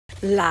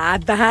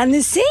live behind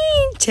the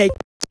scene. Take a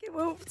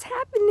look at what's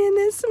happening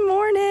this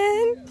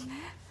morning.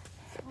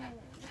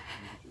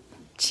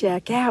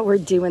 Check out, we're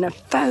doing a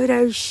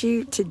photo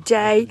shoot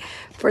today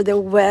for the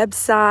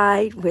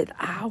website with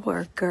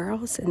our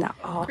girls in the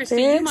office.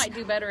 Christy, you might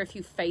do better if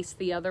you face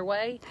the other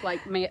way,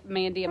 like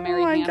Mandy and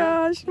Mary Hannah. Oh my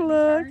gosh,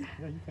 look.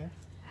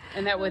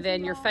 And that way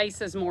then your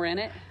face is more in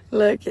it.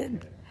 Look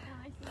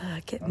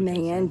at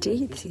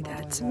Mandy. See,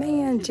 that's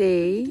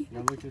Mandy.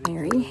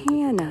 Mary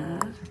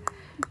Hannah.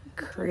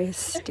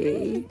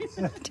 Christy.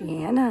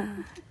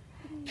 Deanna.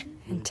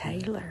 And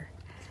Taylor.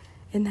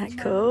 Isn't that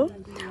cool?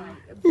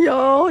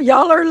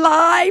 Y'all are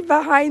live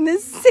behind the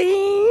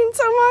scenes.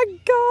 Oh my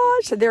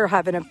gosh. They're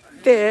having a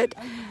fit.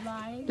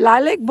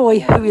 Lilac Boy,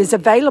 who is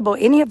available.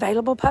 Any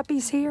available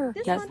puppies here?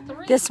 Yes.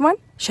 This one?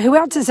 Who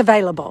else is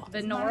available?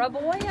 The Nora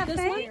Boy, I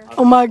think.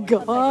 Oh my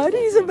God,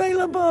 he's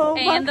available.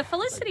 And the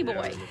Felicity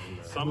Boy.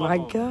 Oh my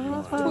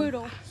God.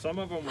 Twoodle. Some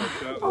of them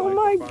were Oh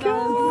my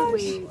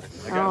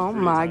gosh. Oh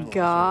my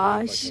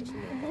gosh.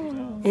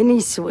 Isn't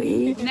he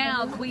sweet?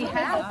 Now, we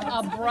have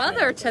a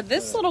brother to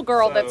this little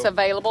girl that's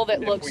available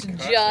that looks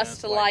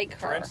just like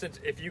her. For instance,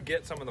 if you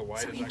get some of the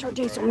white,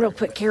 Introduce them real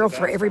quick, Carol,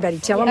 for everybody.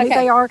 Tell them who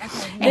they are.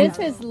 This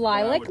is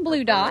Lilac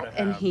Blue Dot,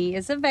 and he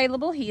is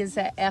available. He is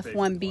a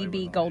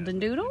F1BB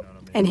Goldendoodle.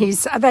 And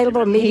he's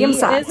available medium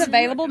size. He is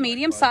available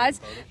medium size.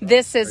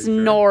 This is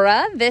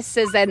Nora. This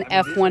is an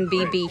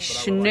F1BB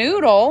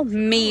Schnoodle,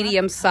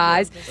 medium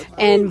size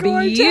and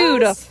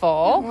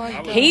beautiful.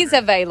 He's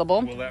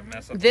available.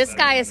 This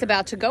guy is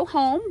about to go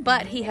home,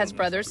 but he has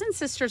brothers and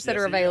sisters that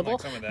are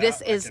available.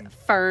 This is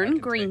Fern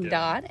Green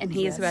Dot, and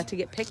he is about to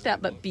get picked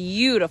up, but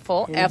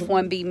beautiful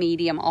F1B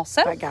medium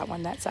also. I got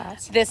one that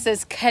size. This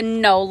is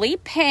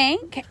Cannoli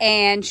Pink,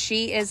 and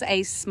she is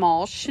a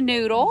small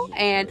Schnoodle,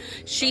 and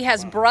she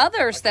has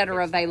brothers that are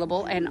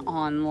available and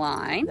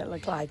online That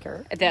look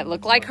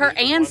like her.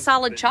 And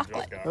solid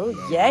chocolate.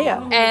 Oh,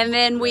 yeah. And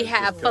then we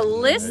have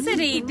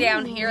Felicity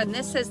down here, and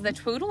this is the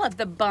Twoodle of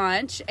the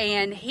bunch,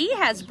 and he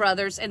has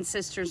brothers and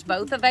sisters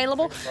both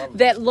available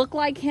that look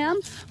like him,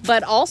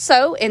 but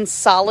also in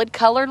solid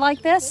color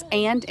like this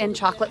and in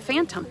chocolate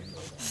phantom.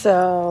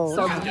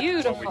 So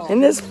Beautiful.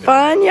 isn't this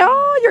fun,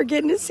 y'all? You're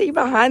getting to see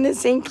behind the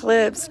scene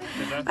clips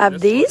of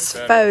these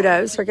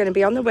photos. Are going to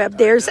be on the web.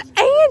 There's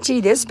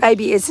Angie. This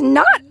baby is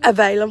not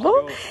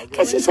available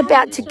because she's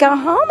about to go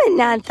home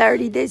at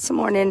 9:30 this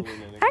morning.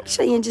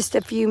 Actually, in just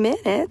a few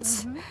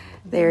minutes.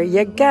 There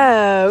you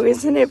go.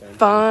 Isn't it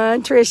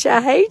fun,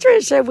 Trisha? Hey,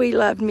 Trisha. We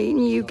loved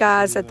meeting you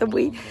guys at the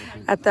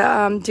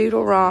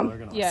Doodle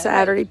Romp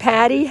Saturday.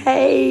 Patty,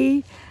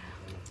 hey.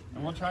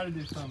 and we'll try to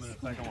do some in a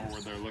second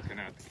where they're looking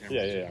at the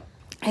camera. Yeah.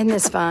 Isn't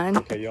this fun?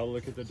 Okay, y'all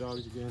look at the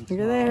dogs again. Look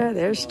at there.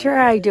 There's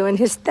Trey doing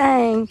his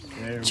thing.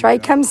 Trey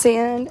comes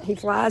in. He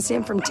flies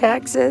in from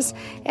Texas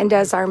and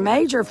does our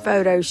major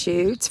photo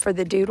shoots for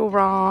the Doodle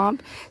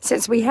Romp.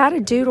 Since we had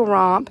a Doodle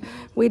Romp,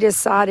 we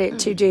decided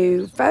to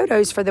do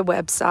photos for the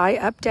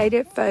website,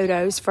 updated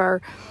photos for,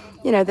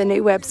 the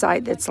new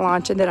website that's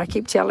launching that I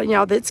keep telling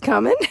y'all that's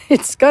coming.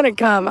 It's going to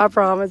come, I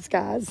promise,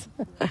 guys.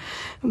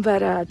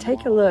 But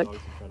take a look.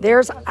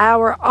 There's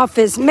our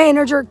office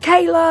manager,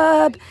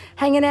 Caleb,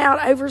 hanging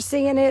out,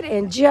 overseeing it,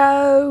 and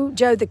Joe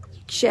the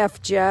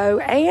chef Joe,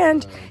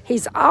 and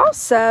he's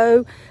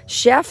also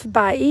chef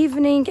by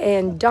evening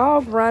and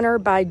dog runner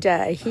by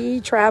day.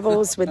 He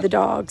travels with the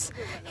dogs.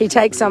 He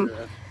takes them,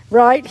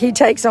 he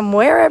takes them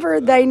wherever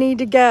they need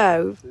to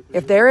go.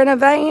 If they're in a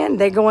van,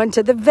 they're going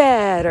to the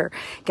vet or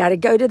got to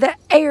go to the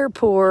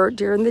airport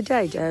during the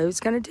day.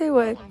 Joe's going to do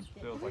it.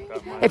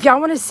 If y'all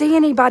want to see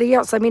anybody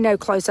else, let me know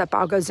close up.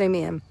 I'll go zoom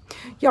in.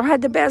 Y'all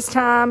had the best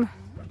time.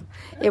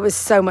 It was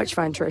so much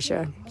fun,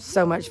 Trisha.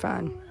 So much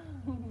fun.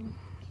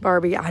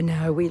 Barbie, I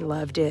know, we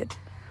loved it.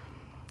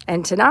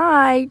 And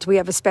tonight, we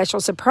have a special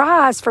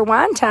surprise for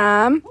wine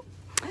time.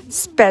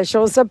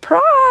 Special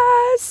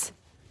surprise.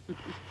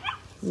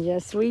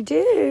 Yes, we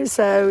do.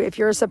 So if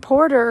you're a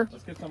supporter,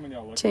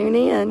 tune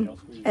in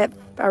at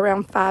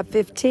around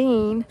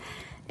 5:15.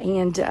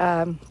 And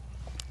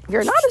if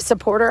you're not a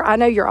supporter, I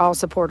know you're all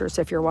supporters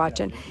if you're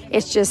watching.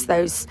 It's just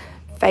those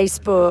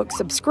Facebook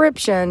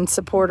subscription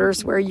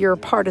supporters where you're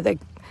part of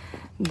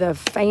the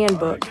fan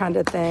book kind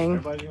of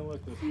thing.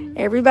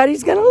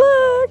 Everybody's going to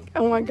look.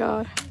 Oh, my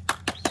God.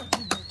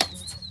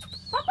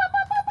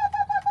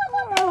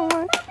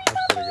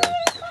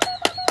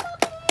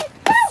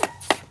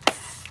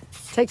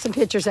 Take some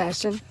pictures,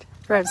 Ashton.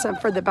 Grab some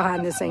for the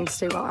behind the scenes,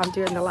 too, while I'm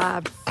doing the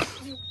live.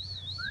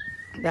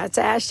 That's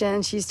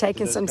Ashton. She's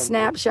taking some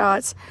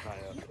snapshots.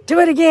 Do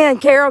it again,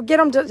 Carol. Get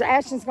them.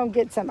 Ashton's going to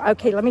get some.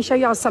 Okay, let me show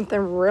y'all something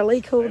really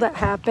cool that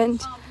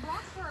happened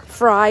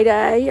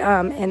Friday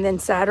and then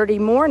Saturday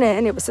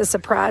morning. It was a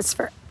surprise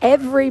for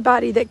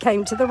everybody that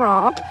came to the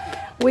romp.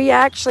 We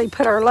actually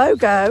put our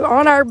logo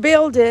on our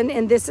building,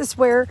 and this is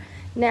where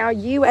now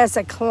you as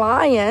a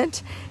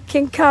client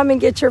can come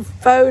and get your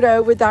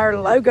photo with our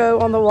logo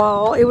on the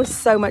wall. It was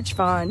so much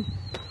fun.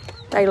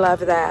 They love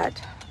that.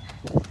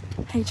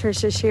 Hey,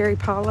 Trisha, Sherry,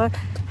 Paula.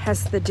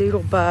 has the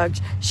doodle bug.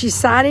 She's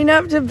signing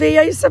up to be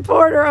a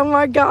supporter. Oh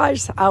my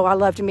gosh. Oh, I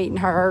loved meeting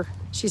her.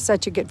 She's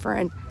such a good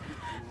friend.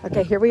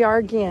 Okay, here we are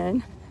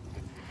again.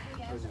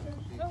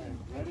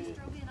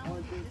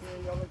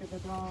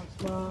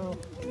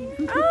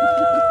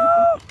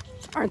 Oh,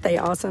 aren't they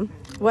awesome?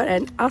 What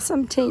an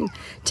awesome team.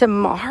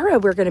 Tomorrow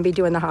we're going to be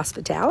doing the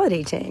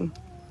hospitality team.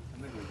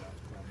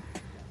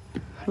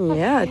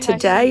 Yeah,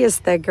 today is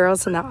the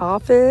girls in the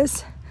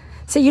office.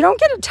 So you don't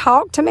get to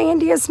talk to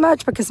Mandy as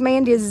much because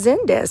Mandy is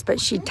Zendesk, but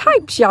she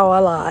types y'all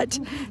a lot.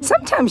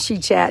 Sometimes she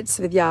chats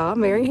with y'all.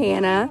 Mary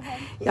Hannah.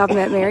 Y'all have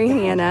met Mary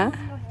Hannah.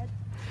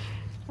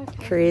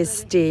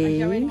 Christy.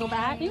 Hey,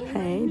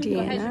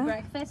 Deanna.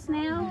 breakfast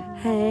now?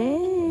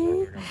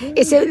 Hey.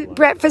 Is it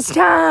breakfast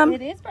time?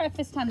 It is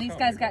breakfast time. These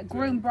guys got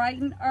groomed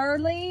bright and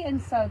early,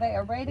 and so they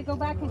are ready to go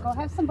back and go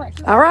have some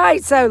breakfast. All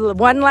right, so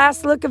one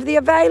last look of the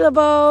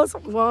availables.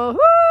 Woohoo!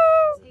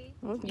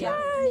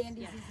 Okay.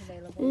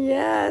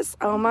 Yes.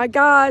 Oh my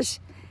gosh.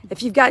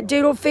 If you've got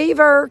doodle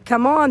fever,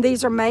 come on.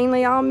 These are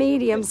mainly all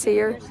mediums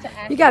here.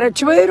 You got a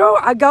Twoodle,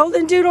 a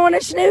Goldendoodle, and a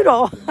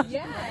Schnoodle.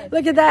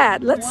 Look at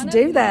that. Let's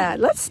do that.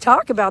 Let's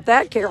talk about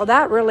that, Carol.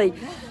 That really,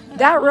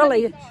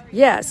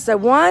 yes. So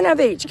one of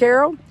each.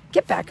 Carol,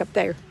 get back up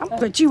there. I'll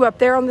put you up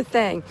there on the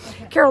thing.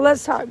 Carol,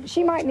 let's talk.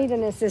 She might need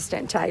an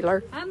assistant,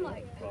 Taylor.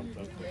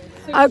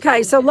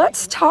 Okay, so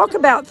let's talk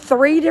about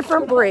 3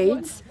 different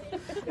breeds.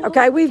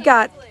 Okay, we've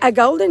got a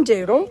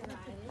Goldendoodle.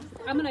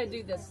 I'm going to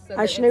do this so A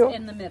that it's Schnoodle.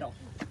 in the middle.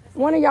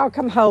 One of y'all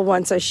come hold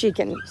one so she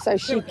can,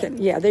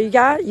 yeah, there you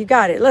got it. You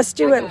got it. Let's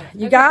do it.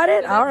 You got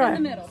it? All right.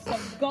 In the middle. So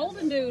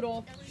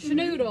Goldendoodle,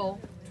 Schnoodle,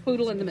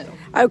 Twoodle in the middle.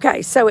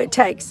 Okay, so it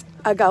takes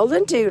a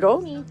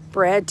Goldendoodle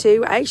bred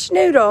to a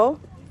Schnoodle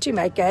to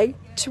make a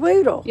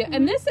Twoodle. Yeah,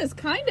 and this is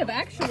kind of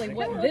actually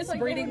what this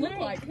breeding looked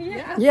like.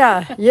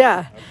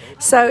 Yeah.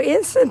 So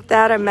isn't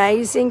that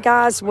amazing,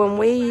 guys? When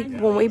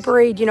we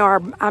breed, you know,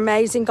 our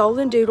amazing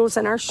Goldendoodles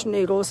and our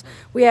Schnoodles,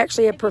 we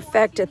actually have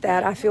perfected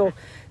that. I feel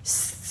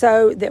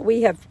so that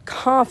we have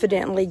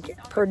confidently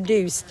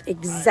produced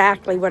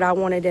exactly what I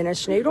wanted in a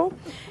Schnoodle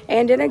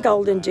and in a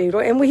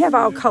Goldendoodle. And we have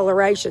all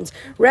colorations.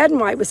 Red and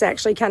white was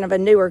actually kind of a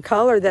newer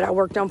color that I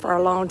worked on for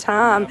a long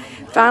time.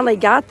 Finally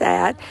got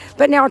that.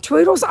 But now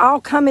Twoodles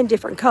all come in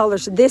different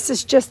colors. This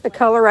is just the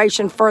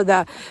coloration for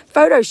the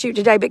photo shoot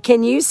today. But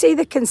can you see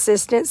the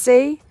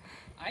consistency?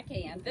 I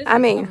can. This is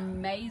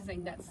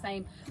amazing. That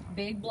same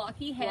big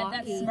blocky head,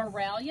 that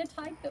Smeraglia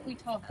type that we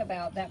talk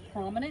about, that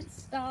prominent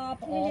stop,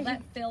 all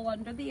that fill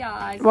under the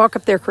eyes. Walk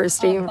up there,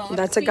 Christy.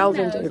 That's a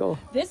Goldendoodle.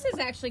 This is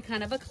actually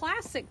kind of a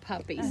classic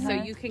puppy, so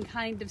you can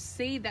kind of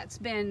see that's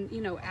been,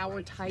 you know,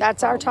 our type.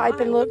 That's our type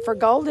and look for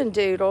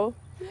Goldendoodle.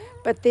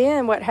 But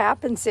then what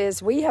happens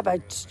is we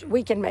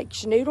can make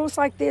Schnoodles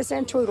like this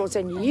and Twoodles,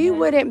 and you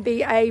wouldn't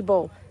be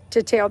able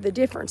to tell the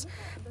difference.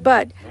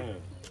 But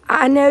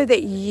I know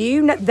that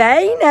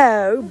they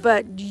know,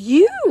 but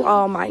you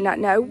all might not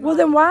know. Well,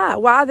 then why?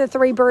 Why the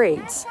 3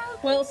 breeds?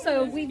 Well,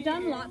 so we've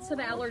done lots of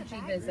allergy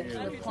visits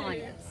with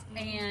clients,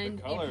 and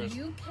if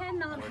you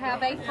cannot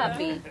have a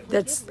puppy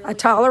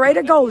tolerate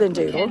a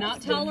Goldendoodle,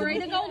 cannot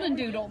tolerate a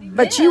Goldendoodle,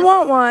 but you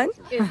want one,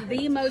 is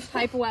the most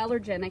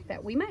hypoallergenic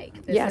that we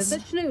make. This is a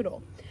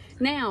Schnoodle.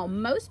 Now,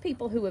 most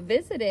people who have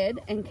visited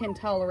and can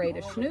tolerate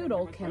a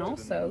Schnoodle can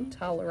also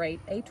tolerate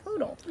a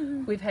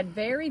Twoodle. We've had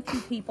very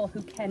few people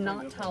who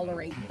cannot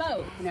tolerate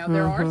both. Now,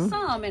 there are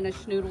some, and a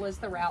Schnoodle is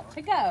the route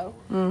to go.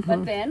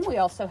 But then we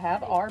also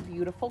have our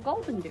beautiful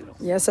Goldendoodles.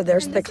 Yeah, so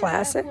there's the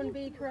classic.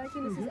 F1B, correct?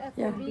 And this is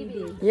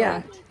F1BB.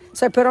 Yeah.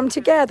 So put them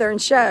together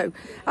and show.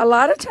 A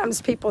lot of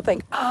times people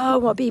think, oh,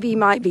 well, BB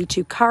might be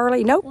too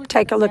curly. Nope,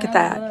 take a look at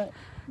that.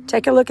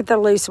 Take a look at the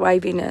loose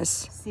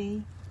waviness.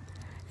 See?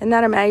 Isn't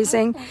that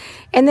amazing?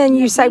 And then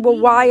you say, well,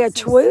 why a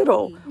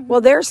Twoodle? Well,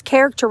 there's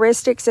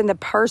characteristics in the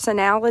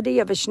personality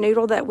of a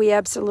Schnoodle that we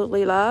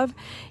absolutely love,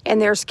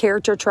 and there's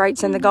character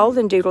traits in the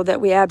Goldendoodle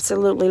that we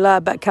absolutely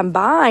love. But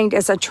combined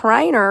as a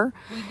trainer,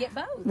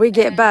 we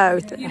get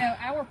both. both. You know,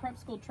 our prep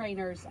school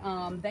trainers,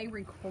 they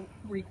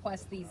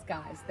request these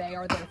guys. They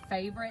are their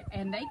favorite,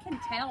 and they can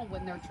tell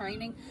when they're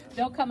training.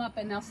 They'll come up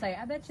and they'll say,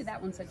 I bet you that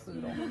one's a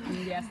Twoodle.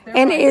 And yes,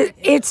 and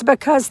it's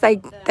because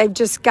they've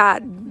just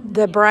got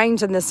the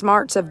brains and the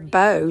smarts of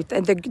both,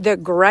 and the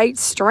great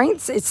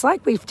strengths. It's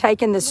like we've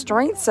taken the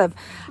strengths of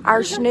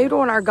our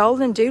Schnoodle and our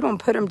Goldendoodle and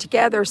put them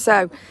together.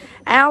 So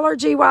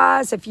allergy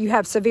wise, if you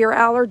have severe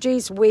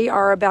allergies, we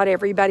are about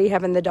everybody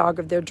having the dog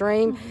of their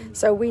dream.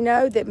 So we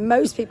know that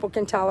most people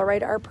can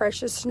tolerate our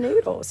precious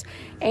Schnoodles,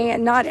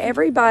 and not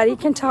everybody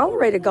can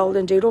tolerate a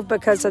Goldendoodle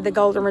because of the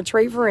golden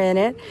retriever in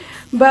it,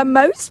 but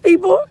most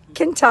people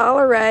can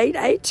tolerate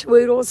a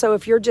Twoodle. So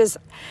if you're just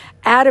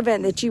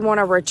adamant that you want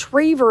a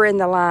retriever in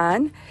the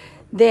line,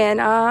 then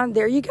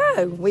there you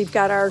go. We've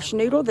got our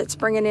Schnoodle that's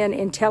bringing in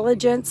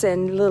intelligence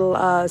and little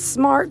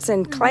smarts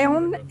and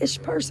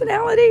clownish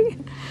personality.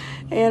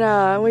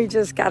 And we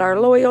just got our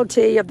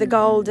loyalty of the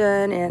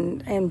Golden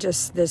and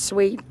just the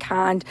sweet,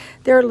 kind.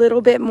 They're a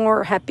little bit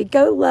more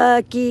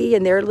happy-go-lucky,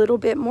 and they're a little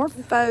bit more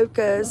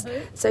focused.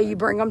 So you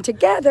bring them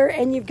together,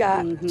 and you've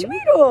got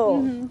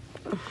Twoodle.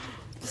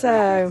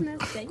 So,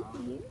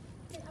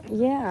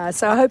 yeah,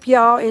 so I hope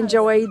y'all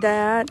enjoyed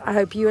that. I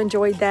hope you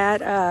enjoyed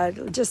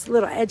that. Just a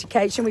little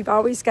education. We've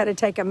always got to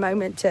take a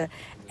moment to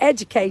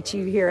educate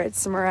you here at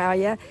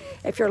Smeraglia.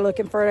 If you're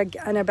looking for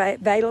an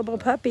available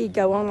puppy,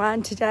 go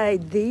online today.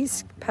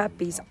 These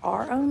puppies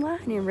are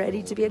online and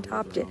ready to be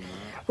adopted.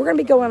 We're going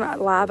to be going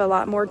live a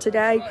lot more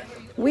today.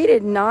 We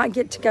did not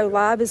get to go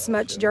live as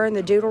much during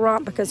the Doodle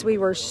Romp because we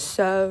were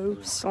so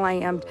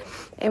slammed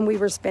and we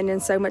were spending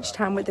so much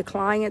time with the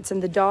clients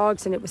and the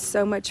dogs, and it was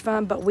so much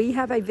fun. But we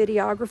have a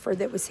videographer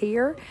that was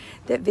here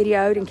that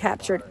videoed and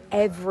captured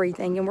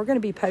everything, and we're going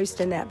to be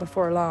posting that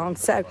before long.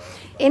 So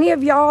any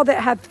of y'all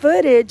that have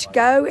footage,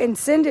 go and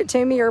send it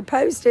to me or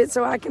post it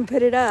so I can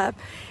put it up.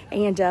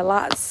 And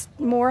lots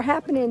more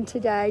happening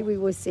today. We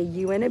will see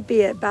you in a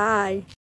bit. Bye.